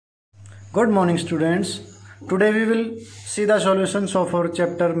Good morning, students. Today we will see the solutions of our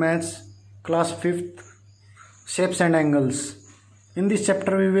chapter Maths, class 5th, shapes and angles. In this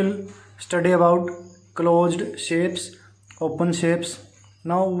chapter we will study about closed shapes, open shapes.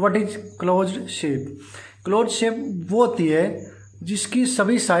 Now what is closed shape? Closed shape वो होती है जिसकी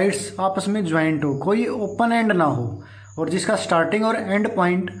सभी sides आपस में joint हो, कोई open and ना हो और जिसका स्टार्टिंग और एंड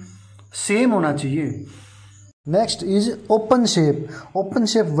पॉइंट सेम होना चाहिए। Next is open shape. Open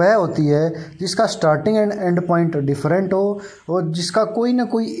shape वह होती है जिसका starting and and point different हो और जिसका कोई ना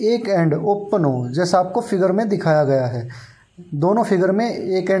कोई एक एंड ओपन हो, जैसा आपको फिगर में दिखाया गया है। दोनों फिगर में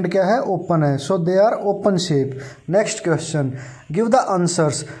एक एंड क्या है, ओपन है, सो they are open shape. Next question, give the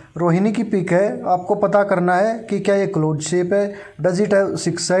answers. Rohini की पिक है, आपको पता करना है कि क्या ये क्लोज शेप है। Does it have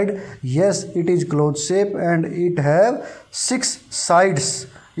 6 side? Yes, it is close shape and it have 6 sides.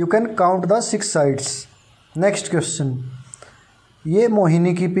 You can count the 6 sides. Next question, ये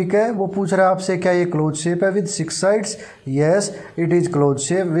मोहिनी की पिक है, वो पूछ रहा है आपसे क्या ये क्लोज शेप है with 6 sides? Yes, it is close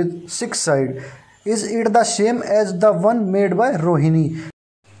shape with 6 side. Is it the same as the one made by Rohini?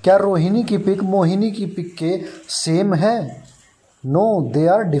 क्या रोहिणी की पिक मोहिनी की पिक के सेम है? No, they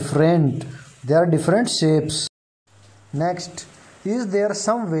are different, they are different shapes. Next, is there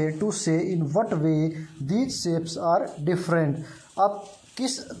some way to से in what way these shapes are different? आप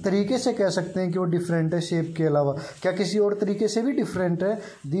किस तरीके से कह सकते हैं कि वो डिफरेंट है शेप के अलावा? क्या किसी और तरीके से भी डिफरेंट है?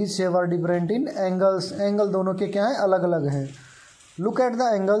 These shape are different in angles. Angle दोनों के क्या हैं, अलग अलग हैं। Look at the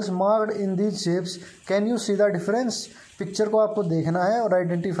angles marked in these shapes, can you see the difference? Picture को आपको देखना है और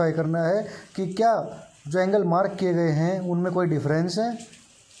आइडेंटिफाई करना है कि क्या जो एंगल मार्क किए गए हैं उनमें कोई डिफरेंस है।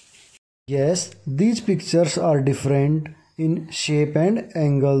 Yes, these pictures are different in shape and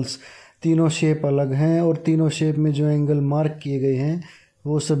angles. तीनों शेप अलग हैं और तीनों शेप में जो एंगल मार्क किए गए हैं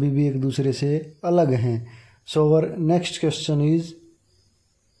वो सभी भी एक दूसरे से अलग हैं। सो our next question is,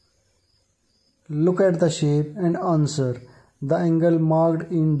 look at the shape and answer. The angle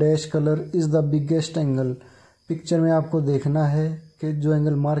marked in dash colour is the biggest angle. Picture में आपको देखना है कि जो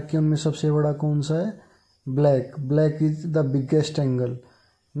एंगल मार्क किया उनमें सबसे बड़ा कौन सा है? Black. Black is the biggest angle.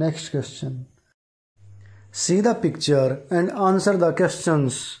 Next question, see the picture and answer the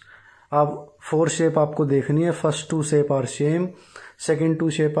questions. अब 4 शेप आपको देखनी है। First 2 shape are same, second 2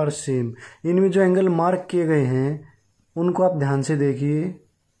 shape are same. इनमें जो एंगल मार्क किए गए हैं उनको आप ध्यान से देखिए।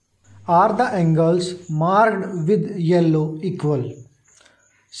 Are the angles marked with yellow equal?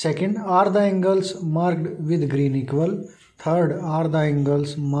 Second, are the angles marked with green equal? Third, are the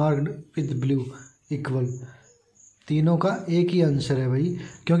angles marked with blue equal? तीनों का एक ही आंसर है भाई,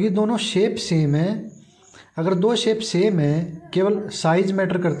 क्योंकि दोनों शेप सेम है। अगर 2 शेप सेम है, केवल साइज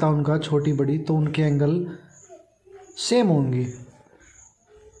मैटर करता है उनका, छोटी बड़ी, तो उनके एंगल सेम होंगे।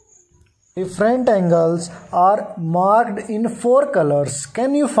 Different angles are marked in 4 colors.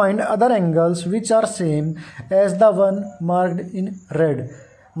 Can you find other angles which are same as the one marked in red?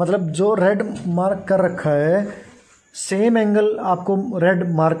 मतलब जो रेड मार्क कर रखा है सेम एंगल आपको रेड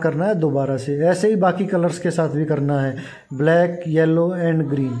मार्क करना है दोबारा से। ऐसे ही बाकी कलर्स के साथ भी करना है, ब्लैक, येलो एंड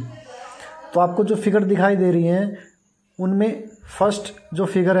ग्रीन। तो आपको जो फिगर दिखाई दे रही हैं उनमें फर्स्ट जो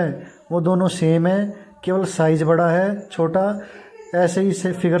फिगर है वो दोनों सेम है, केवल साइज बड़ा है, छोटा। ऐसे ही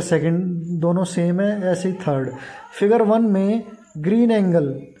से फिगर सेकंड दोनों सेम है, ऐसे ही थर्ड। फिगर 1 में ग्रीन एंगल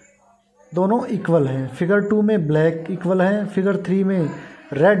दोनों इक्वल हैं, फिगर 2 में ब्लैक इक्वल है, फिगर 3 में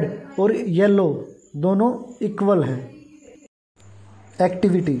रेड और येलो दोनों इक्वल हैं।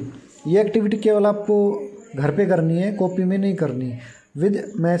 एक्टिविटी, ये एक्टिविटी केवल आपको घर पे करनी है, कॉपी में नहीं करनी। विद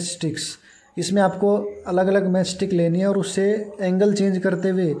मैच स्टिक्स, इसमें आपको अलग अलग मैच स्टिक लेनी है और उससे एंगल चेंज करते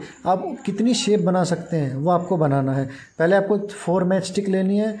हुए आप कितनी शेप बना सकते हैं वो आपको बनाना है। पहले आपको 4 मैच स्टिक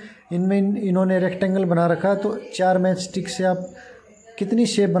लेनी है, इनमें इन्होंने रेक्टेंगल बना रखा है, तो 4 मैच स्टिक से आप कितनी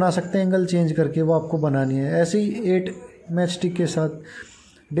शेप बना सकते हैं एंगल चेंज करके, वो आपको बनानी है। ऐसे ही 8 मैच स्टिक के साथ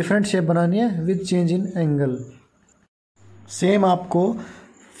डिफरेंट शेप बनानी है with change in angle. Same आपको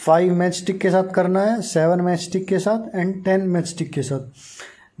 5 मैच स्टिक के साथ करना है, 7 मैच स्टिक के साथ एंड 10 मैच स्टिक के साथ।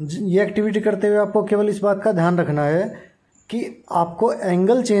 ये एक्टिविटी करते हुए आपको केवल इस बात का ध्यान रखना है कि आपको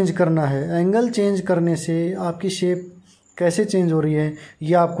एंगल चेंज करना है। एंगल चेंज करने से आपकी शेप कैसे चेंज हो रही है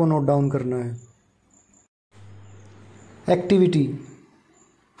ये आपको नोट डाउन करना है। Activity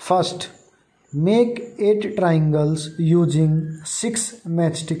first, make 8 triangles using 6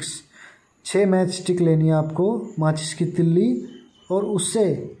 match sticks. 6 match stick लेनी है आपको, माचिस की तिल्ली, और उससे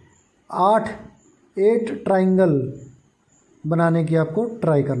 8 ट्राइंगल बनाने की आपको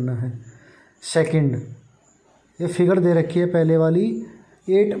ट्राई करना है। सेकंड, ये फिगर दे रखी है पहले वाली,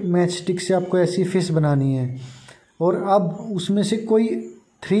 8 मैच स्टिक से आपको ऐसी फिश बनानी है और अब उसमें से कोई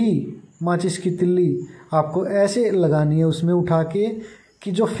 3 माचिस की तिल्ली आपको ऐसे लगानी है उसमें उठा के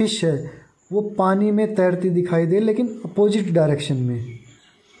कि जो फिश है वो पानी में तैरती दिखाई दे लेकिन अपोजिट डायरेक्शन में।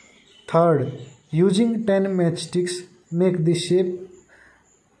 Third, using 10 match sticks make this shape.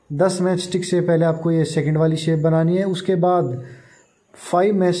 10 match stick से पहले आपको ये सेकंड वाली शेप बनानी है। उसके बाद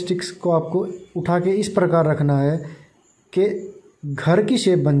 5 मैच स्टिक्स को आपको उठा के इस प्रकार रखना है कि घर की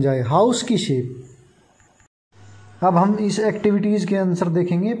शेप बन जाए, हाउस की शेप। अब हम इस एक्टिविटीज़ के आंसर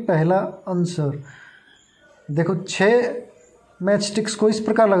देखेंगे। पहला आंसर देखो, 6 मैच स्टिक्स को इस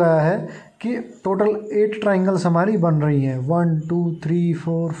प्रकार लगाया है कि टोटल 8 ट्राइंगल्स हमारी बन रही हैं। 1 2 3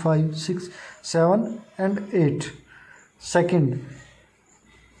 4 5 6 7 एंड 8। सेकंड,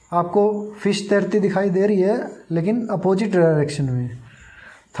 आपको फिश तैरती दिखाई दे रही है लेकिन अपोजिट डायरेक्शन में।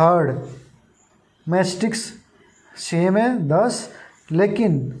 थर्ड, मैच स्टिक्स सेम है 10,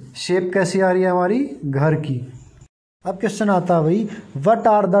 लेकिन शेप कैसी आ रही है हमारी, घर की। अब क्वेश्चन आता है भाई, what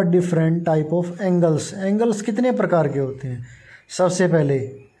are the different type of angles. Angles कितने प्रकार के होते हैं। सबसे पहले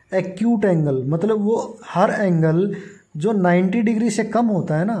एक्यूट एंगल, मतलब वो हर एंगल जो 90 डिग्री से कम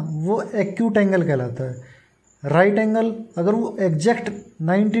होता है ना, वो एक्यूट एंगल कहलाता है। राइट एंगल अगर वो एग्जैक्ट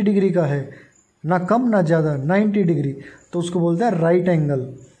 90 डिग्री का है, ना कम ना ज़्यादा, 90 डिग्री, तो उसको बोलते हैं राइट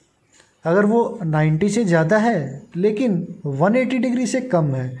एंगल। अगर वो 90 से ज़्यादा है लेकिन 180 डिग्री से कम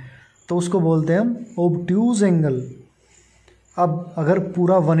है, तो उसको बोलते हैं हम ओब्ट्यूज एंगल। अब अगर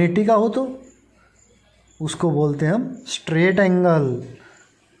पूरा 180 का हो तो उसको बोलते हैं हम स्ट्रेट एंगल।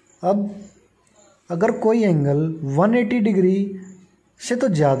 अब अगर कोई एंगल 180 डिग्री से तो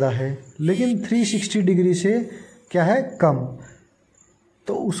ज़्यादा है लेकिन 360 डिग्री से क्या है, कम,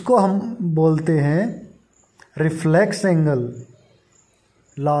 तो उसको हम बोलते हैं रिफ्लेक्स एंगल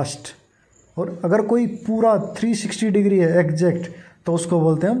लास्ट। और अगर कोई पूरा 360 डिग्री है एग्जैक्ट, तो उसको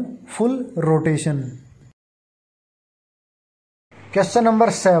बोलते हैं हम full rotation. Question number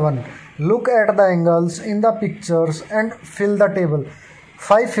 7, look at the angles in the pictures and fill the table.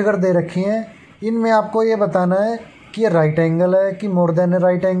 5 figure दे रखी हैं, इनमें आपको ये बताना है कि ये राइट एंगल है कि मोर देन ए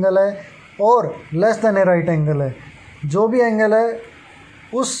राइट एंगल है और लेस देन ए राइट एंगल है। जो भी एंगल है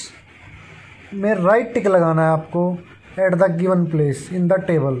उस में राइट टिक लगाना है आपको at the given place in the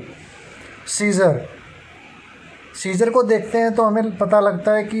table. Scissor को देखते हैं तो हमें पता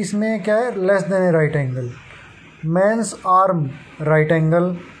लगता है कि इसमें क्या है, लेस देन ए right angle. Men's arm right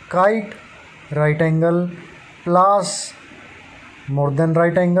angle, kite right angle, प्लास more than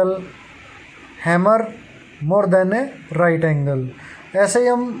right angle, hammer more than ए राइट एंगल। ऐसे ही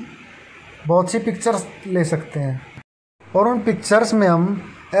हम बहुत सी पिक्चर्स ले सकते हैं और उन पिक्चर्स में हम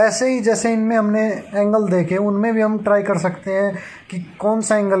ऐसे ही जैसे इनमें हमने एंगल देखे उनमें भी हम ट्राई कर सकते हैं कि कौन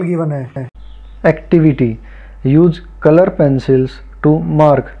सा एंगल गिवन है। Activity, use colour pencils to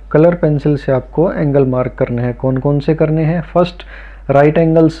mark. Colour pencil से आपको एंगल मार्क करने हैं। कौन कौन से करने हैं। First, right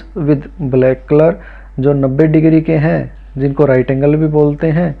angles with black colour, जो 90 डिग्री के हैं जिनको राइट एंगल भी बोलते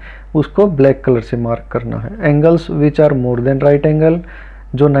हैं, उसको ब्लैक कलर से मार्क करना है। Angles which are more than right angle,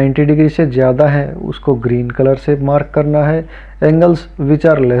 जो 90 डिग्री से ज़्यादा है उसको ग्रीन कलर से मार्क करना है। Angles which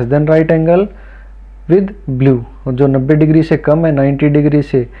are less than right angle with blue, जो 90 डिग्री से कम है 90 डिग्री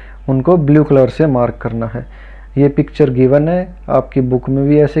से, उनको ब्लू कलर से मार्क करना है। ये पिक्चर गिवन है आपकी बुक में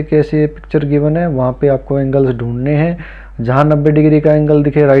भी, ऐसे कैसे पिक्चर गिवन है वहाँ पे आपको एंगल्स ढूंढने हैं। जहाँ 90 डिग्री का एंगल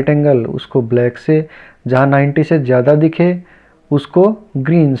दिखे राइट एंगल, उसको ब्लैक से, जहाँ 90 से ज़्यादा दिखे उसको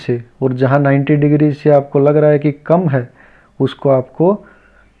ग्रीन से, और जहाँ 90 डिग्री से आपको लग रहा है कि कम है उसको आपको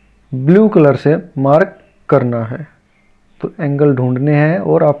ब्लू कलर से मार्क करना है। तो एंगल ढूंढने हैं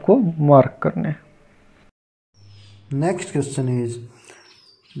और आपको मार्क करने हैं। Next question is,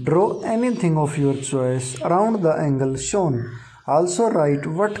 draw anything of your choice around the angle shown, also right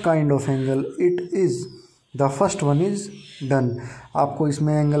what kind of angle it is. The first one is done. आपको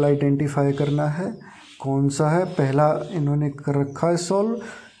इसमें एंगल आइडेंटिफाई करना है कौन सा है। पहला इन्होंने कर रखा है solve,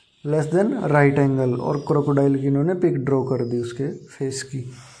 less than right angle, और क्रोकोडाइल की इन्होंने पिक ड्रॉ कर दी उसके फेस की।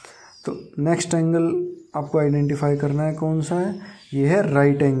 तो नेक्स्ट एंगल आपको आइडेंटिफाई करना है कौन सा है, ये है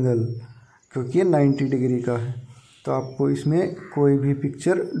राइट एंगल, क्योंकि ये 90 डिग्री का है। तो आपको इसमें कोई भी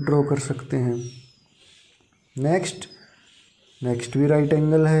पिक्चर ड्रॉ कर सकते हैं। नेक्स्ट भी राइट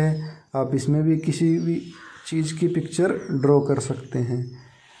एंगल है, आप इसमें भी किसी भी चीज़ की पिक्चर ड्रॉ कर सकते हैं।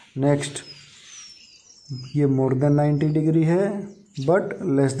 नेक्स्ट, ये मोर देन 90 डिग्री है बट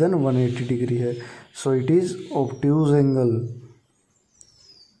लेस देन 180 डिग्री है, so it is obtuse angle.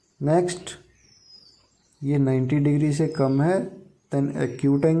 Next, ये 90 डिग्री से कम है, then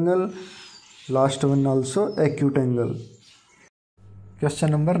acute angle. Last one also acute angle.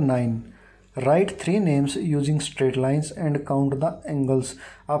 Question number 9, right 3 names using straight lines and count the angles.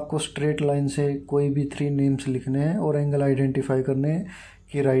 आपको straight line से कोई भी 3 names लिखने हैं और एंगल आइडेंटिफाई करने हैं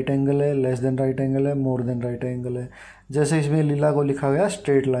कि राइट एंगल है, लेस देन राइट एंगल है, मोर देन राइट एंगल है। जैसे इसमें लीला को लिखा गया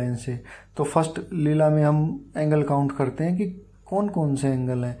स्ट्रेट लाइन से। तो फर्स्ट लीला में हम एंगल काउंट करते हैं कि कौन कौन से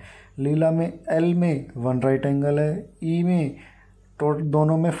एंगल हैं। लीला में एल में 1 राइट एंगल है, ई में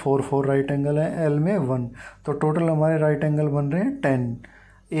दोनों में 4 राइट एंगल है, एल में 1। तो टोटल हमारे राइट एंगल बन रहे हैं 10।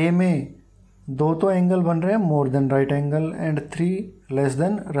 ए में 2 तो एंगल बन रहे हैं more than right angle and 3 less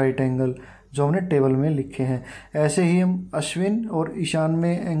than right angle, जो हमने टेबल में लिखे हैं। ऐसे ही हम अश्विन और ईशान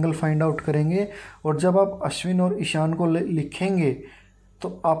में एंगल फाइंड आउट करेंगे। और जब आप अश्विन और ईशान को लिखेंगे तो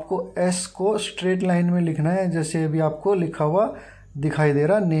आपको एस को स्ट्रेट लाइन में लिखना है, जैसे अभी आपको लिखा हुआ दिखाई दे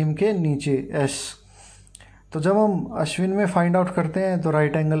रहा नेम के नीचे एस। तो जब हम अश्विन में फाइंड आउट करते हैं तो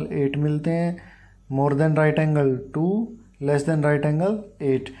राइट एंगल 8 मिलते हैं, more than right angle 2, less than right angle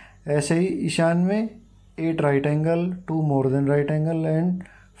 8। ऐसे ही ईशान में 8 right angle, 2 more than right angle and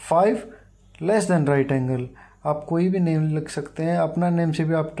 5 less than right angle. आप कोई भी नेम लिख सकते हैं, अपना नेम से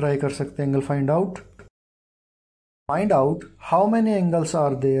भी आप ट्राई कर सकते हैं angle find out. Find out how many angles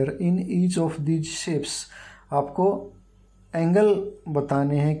are there in each of these shapes. आपको एंगल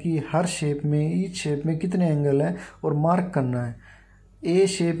बताने हैं कि हर शेप में, ईच शेप में कितने एंगल हैं और मार्क करना है। ए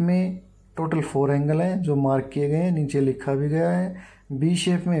शेप में टोटल 4 एंगल हैं जो मार्क किए गए हैं, नीचे लिखा भी गया है। बी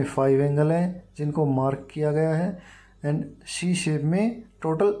शेप में 5 एंगल हैं जिनको मार्क किया गया है एंड सी शेप में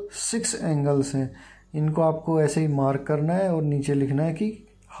टोटल 6 एंगल्स हैं। इनको आपको ऐसे ही मार्क करना है और नीचे लिखना है कि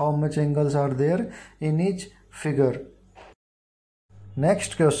how much angles are there in each figure.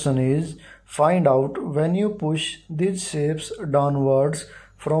 Next question is find out when you push these shapes downwards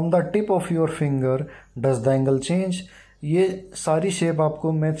from the tip of your finger does the angle change। ये सारी शेप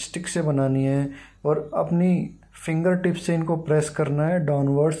आपको मैच स्टिक से बनानी है और अपनी finger tip से इनको प्रेस करना है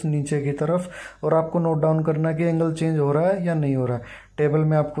डाउनवर्ड्स नीचे की तरफ, और आपको नोट डाउन करना है कि एंगल चेंज हो रहा है या नहीं हो रहा है। टेबल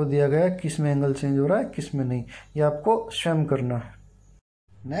में आपको दिया गया है किस में एंगल चेंज हो रहा है किस में नहीं, ये आपको स्वयं करना है।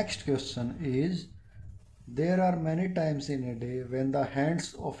 Next question is There are many times in a day when the hands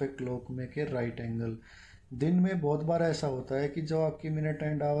of a clock make a right angle। दिन में बहुत बार ऐसा होता है कि जो आपकी मिनट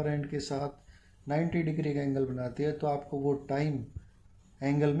एंड आवर एंड के साथ 90 डिग्री का एंगल बनाती है, तो आपको वो टाइम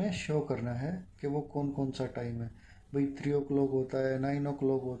एंगल में शो करना है कि वो कौन कौन सा टाइम है। भाई 3 o'clock होता है, 9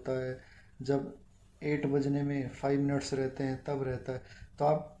 o'clock होता है, जब 8 बजने में 5 मिनट्स रहते हैं तब रहता है। तो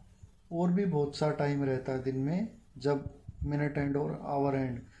आप और भी बहुत सा टाइम रहता है दिन में जब मिनट एंड और आवर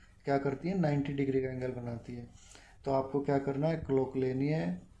एंड क्या करती है 90 डिग्री का एंगल बनाती है। तो आपको क्या करना है, क्लॉक लेनी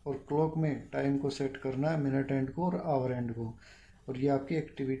है और क्लॉक में टाइम को सेट करना है, मिनट एंड को और आवर एंड को, और ये आपकी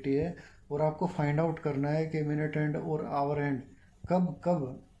एक्टिविटी है। और आपको फाइंड आउट करना है कि मिनट एंड और आवर एंड कब कब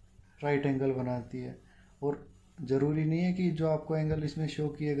राइट एंगल बनाती है। और ज़रूरी नहीं है कि जो आपको एंगल इसमें शो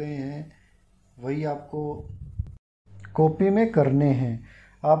किए गए हैं वही आपको कॉपी में करने हैं।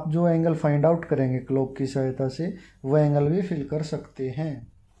 आप जो एंगल फाइंड आउट करेंगे क्लॉक की सहायता से वो एंगल भी फिल कर सकते हैं।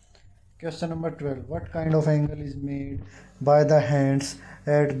 Question number 12 what kind of angle is made by the hands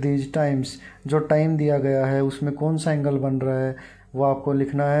at these times. जो टाइम दिया गया है उसमें कौन सा एंगल बन रहा है वो आपको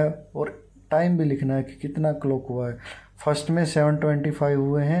लिखना है और टाइम भी लिखना है कि कितना क्लॉक हुआ है। फर्स्ट में 7:25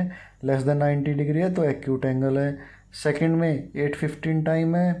 हुए हैं, लेस देन 90 डिग्री है तो एक्यूट एंगल है। सेकंड में 8:15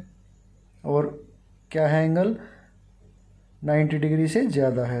 टाइम है और क्या है एंगल 90 डिग्री से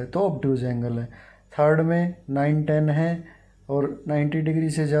ज़्यादा है तो ऑब्ट्यूज एंगल है। थर्ड में 9:10 है और 90 डिग्री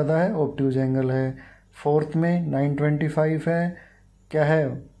से ज़्यादा है ऑब्ट्यूज एंगल है। फोर्थ में 9:25 है, क्या है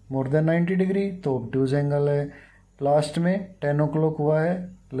मोर देन 90 डिग्री तो ऑब्ट्यूज एंगल है। लास्ट में 10 o'clock हुआ है,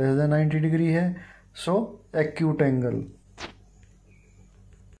 लेस देन 90 डिग्री है, सो acute angle.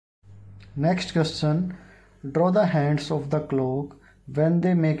 Next question draw the hands of the clock when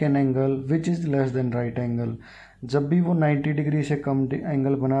they make an angle which is less than right angle. जब भी वो 90 degree से कम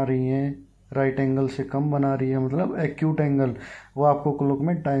एंगल बना रही हैं, राइट एंगल से कम बना रही है, मतलब एक्यूट एंगल, वो आपको क्लॉक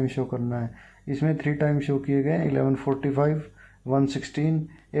में टाइम शो करना है। इसमें 3 टाइम शो किए गए 11:45, 1:16,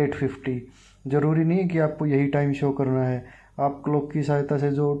 8:50। ज़रूरी नहीं है कि आपको यही टाइम शो करना है, आप क्लॉक की सहायता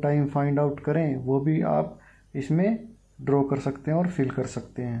से जो टाइम फाइंड आउट करें वो भी आप इसमें ड्रॉ कर सकते हैं और फिल कर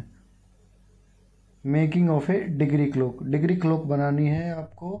सकते हैं। Making of A degree clock. Degree clock बनानी है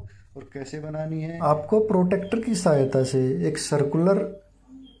आपको, और कैसे बनानी है, आपको प्रोटेक्टर की सहायता से एक सर्कुलर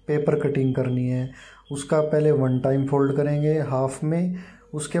पेपर कटिंग करनी है। उसका पहले 1 टाइम फोल्ड करेंगे हाफ में,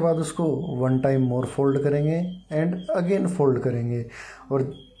 उसके बाद उसको 1 टाइम मोर फोल्ड करेंगे एंड अगेन फोल्ड करेंगे, और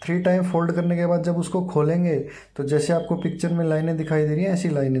 3 टाइम फोल्ड करने के बाद जब उसको खोलेंगे तो जैसे आपको पिक्चर में लाइनें दिखाई दे रही हैं ऐसी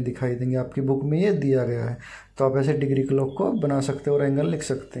लाइनें दिखाई देंगी। आपकी बुक में ये दिया गया है, तो आप ऐसे डिग्री क्लॉक को बना सकते हैं और एंगल लिख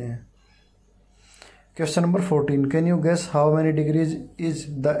सकते हैं। Question number 14 can you guess how many degrees is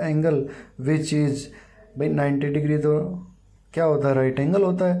the angle which is. भाई 90 डिग्री तो क्या होता है, राइट एंगल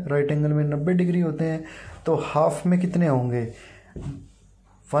होता है। राइट एंगल में 90 डिग्री होते हैं, तो हाफ में कितने होंगे,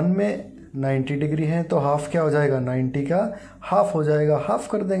 1 में 90 डिग्री है, तो हाफ क्या हो जाएगा, 90 का हाफ हो जाएगा। हाफ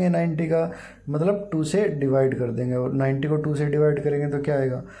कर देंगे 90 का, मतलब 2 से डिवाइड कर देंगे, और 90 को 2 से डिवाइड करेंगे तो क्या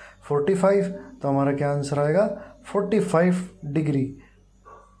आएगा, 45। तो हमारा क्या आंसर आएगा, 45 degree.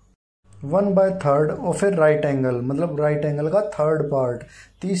 1/3 of A right angle, मतलब राइट एंगल का थर्ड पार्ट,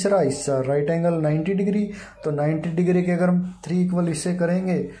 तीसरा हिस्सा। राइट एंगल 90 डिग्री, तो 90 डिग्री के अगर हम 3 इक्वल हिस्से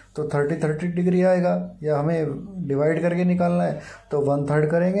करेंगे तो 30 डिग्री आएगा, या हमें डिवाइड करके निकालना है तो 1/3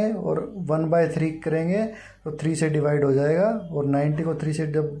 करेंगे, और 1/3 करेंगे तो 3 से डिवाइड हो जाएगा, और 90 को 3 से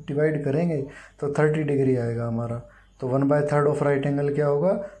जब डिवाइड करेंगे तो 30 डिग्री आएगा हमारा। तो 1/3 ऑफ राइट एंगल क्या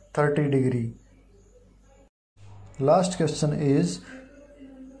होगा, 30 degree. Last question is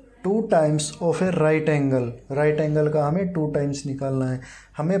 2 times of A right angle. Right angle का हमें 2 टाइम्स निकालना है।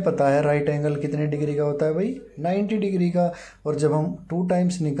 हमें पता है राइट एंगल कितने डिग्री का होता है भाई, 90 डिग्री का, और जब हम 2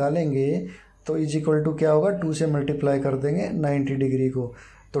 टाइम्स निकालेंगे तो इज इक्वल टू क्या होगा, 2 से मल्टीप्लाई कर देंगे 90 डिग्री को,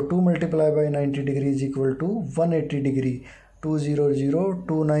 तो 2 multiply by 90 degree is equal to 180 degree. 2 0 0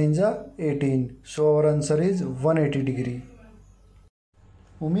 2 9 जा 18, so our answer is 180 degree.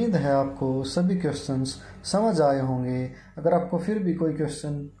 उम्मीद है आपको सभी क्वेश्चंस समझ आए होंगे। अगर आपको फिर भी कोई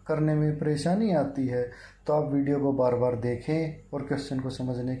क्वेश्चन करने में परेशानी आती है तो आप वीडियो को बार बार देखें और क्वेश्चन को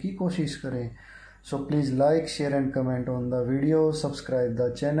समझने की कोशिश करें। So please like, share and comment on the video, subscribe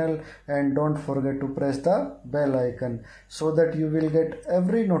the channel and don't forget to press the bell icon so that you will get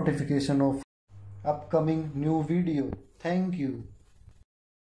every notification of upcoming new video. Thank you.